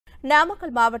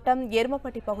நாமக்கல் மாவட்டம்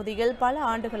எருமப்பட்டி பகுதியில் பல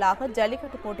ஆண்டுகளாக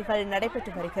ஜல்லிக்கட்டு போட்டிகள்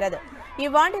நடைபெற்று வருகிறது.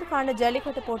 இவ்வாண்டிற்கான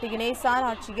ஜல்லிக்கட்டு போட்டியினை சார்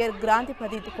ஆட்சியர்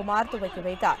கிராந்திபதி குமார் துவக்கி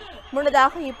வைத்தார்.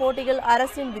 முன்னதாக இப்போட்டியில்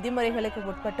அரசின் விதிமுறைகளுக்கு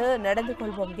உட்பட்டு நடந்து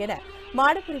கொள்வோம் என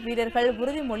மாடுபிடி வீரர்கள்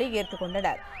உறுதிமொழி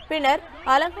ஏற்றுக்கொண்டனர். பின்னர்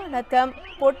அலங்காநத்தம்,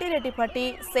 பொட்டிரெட்டிப்பட்டி,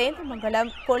 சேந்தமங்கலம்,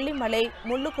 கொல்லிமலை,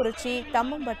 முள்ளுக்குறிச்சி,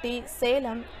 தம்மம்பட்டி,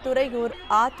 சேலம், துறையூர்,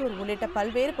 ஆத்தூர் உள்ளிட்ட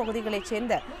பல்வேறு பகுதிகளைச்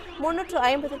சேர்ந்த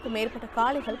 350க்கும் மேற்பட்ட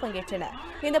காளைகள் பங்கேற்றன.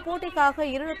 இந்த போட்டிக்காக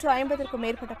 250க்கும்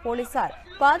மேற்பட்ட போலீசார்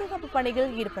பாதுகாப்பு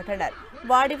பணியில் ஈடுபட்டனர்.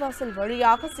 வாடிவாசல்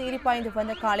வழியாக சீறிப்பாய்ந்து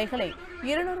வந்த காளைகளை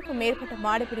 200க்கும் மேற்பட்ட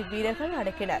மாடுபிடி வீரர்கள்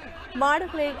அடக்கினர்.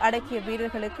 மாடுகளில் அடக்கிய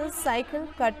வீரர்களுக்கு சைக்கிள்,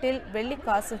 கட்டில், வெள்ளி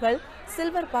காசுகள்,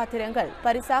 சில்வர் பாத்திரங்கள்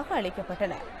பரிசாக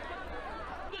அளிக்கப்பட்டன.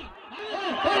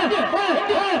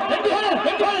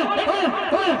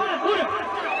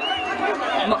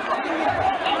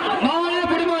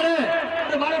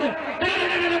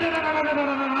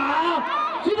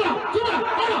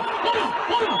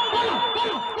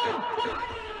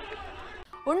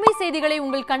 உண்மை செய்திகளை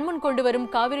உங்கள் கண்முன் கொண்டு வரும்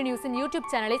காவிரி நியூஸின் யூடியூப்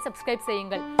சேனலை சப்ஸ்கிரைப்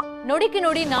செய்யுங்கள். நொடிக்கு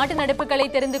நொடி நாட்டு நடப்புகளை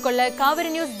தெரிந்து கொள்ள காவிரி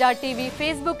நியூஸ்.tv,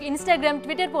 Facebook, Instagram,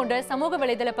 Twitter போன்ற சமூக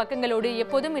வலைதள பக்கங்களோடு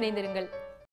எப்போதும் இணைந்திருங்கள்.